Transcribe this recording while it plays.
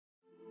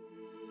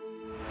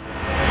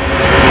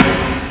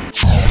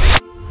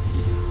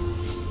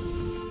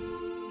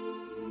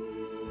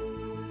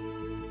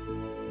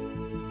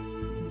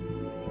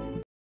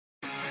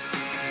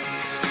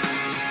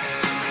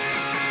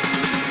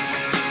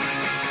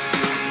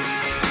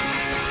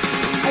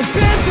I've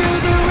been through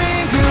the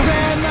ringer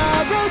and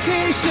the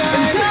rotation,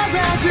 and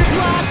around your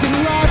block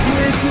and love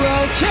with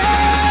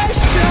location.